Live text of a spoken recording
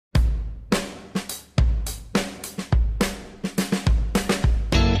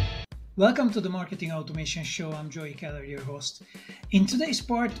Welcome to the Marketing Automation Show. I'm Joey Keller, your host. In today's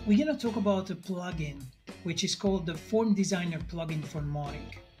part, we're going to talk about a plugin, which is called the Form Designer plugin for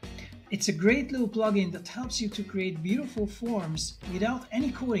Mautic. It's a great little plugin that helps you to create beautiful forms without any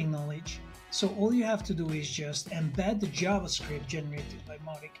coding knowledge. So all you have to do is just embed the JavaScript generated by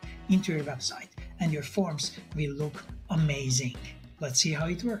Mautic into your website, and your forms will look amazing. Let's see how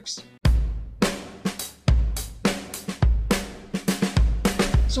it works.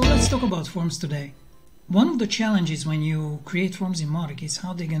 So let's talk about forms today. One of the challenges when you create forms in Mautic is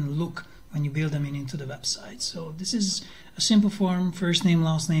how they're going to look when you build them into the website. So this is a simple form, first name,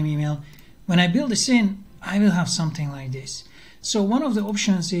 last name, email. When I build this in, I will have something like this. So one of the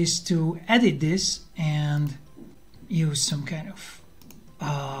options is to edit this and use some kind of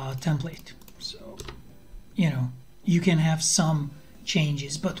template. So, you can have some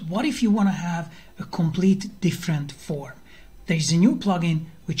changes. But what if you want to have a complete different form? There is a new plugin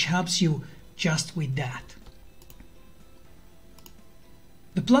which helps you just with that.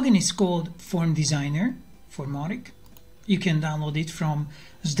 The plugin is called Form Designer for Mautic. You can download it from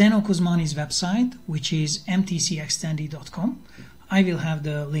Zdeno Kuzmani's website, which is mtcextended.com. I will have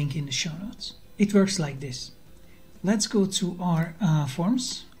the link in the show notes. It works like this. Let's go to our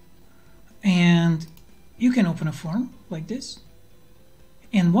forms, and you can open a form like this.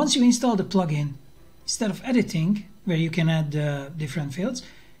 And once you install the plugin, instead of editing, where you can add different fields,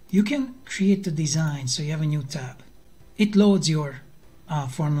 you can create the design. So you have a new tab. It loads your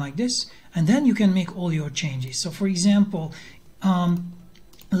form like this, and then you can make all your changes. So for example,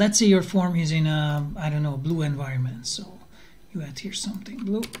 let's say your form is in a, blue environment. So you add here something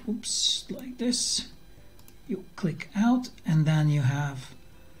blue, like this. You click out, and then you have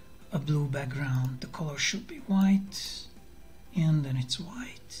a blue background. The color should be white, and then it's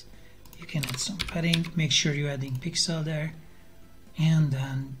white. You can add some padding, make sure you're adding pixel there, and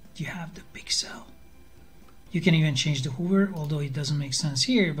then you have the pixel. You can even change the hover, although it doesn't make sense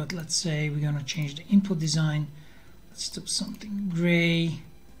here, but let's say we're going to change the input design. Let's do something gray,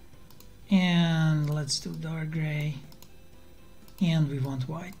 and let's do dark gray, and we want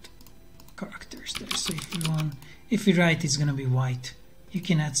white characters there. So if we write, it's going to be white. You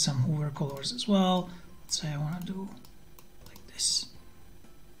can add some hover colors as well. Let's say I want to do like this.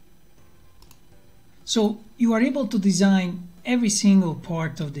 So you are able to design every single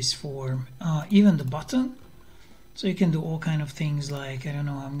part of this form, even the button. So you can do all kind of things like, I'm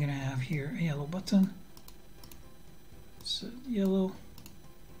going to have here a yellow button. So yellow.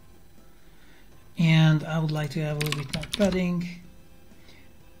 And I would like to have a little bit more padding.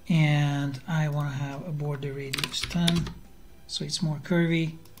 And I want to have a border radius 10. So it's more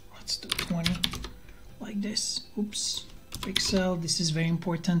curvy. Let's do 20 like this. Pixel. This is very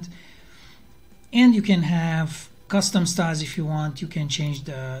important. And you can have custom styles if you want. You can change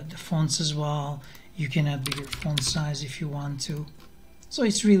the fonts as well. You can add bigger font size if you want to. So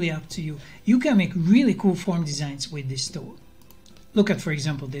it's really up to you. You can make really cool form designs with this tool. Look at, for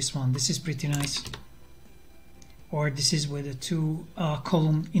example, this one. This is pretty nice. Or this is with a two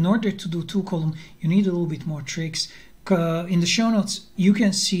column. In order to do two column, you need a little bit more tricks. In the show notes, you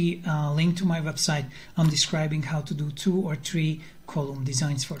can see a link to my website. I'm describing how to do 2 or 3 column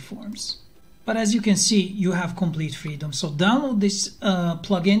designs for forms. But as you can see, you have complete freedom. So download this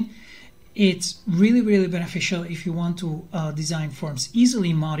plugin. It's really, really beneficial if you want to design forms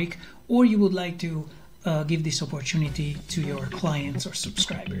easily in Mautic, or you would like to give this opportunity to your clients or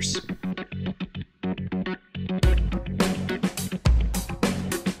subscribers.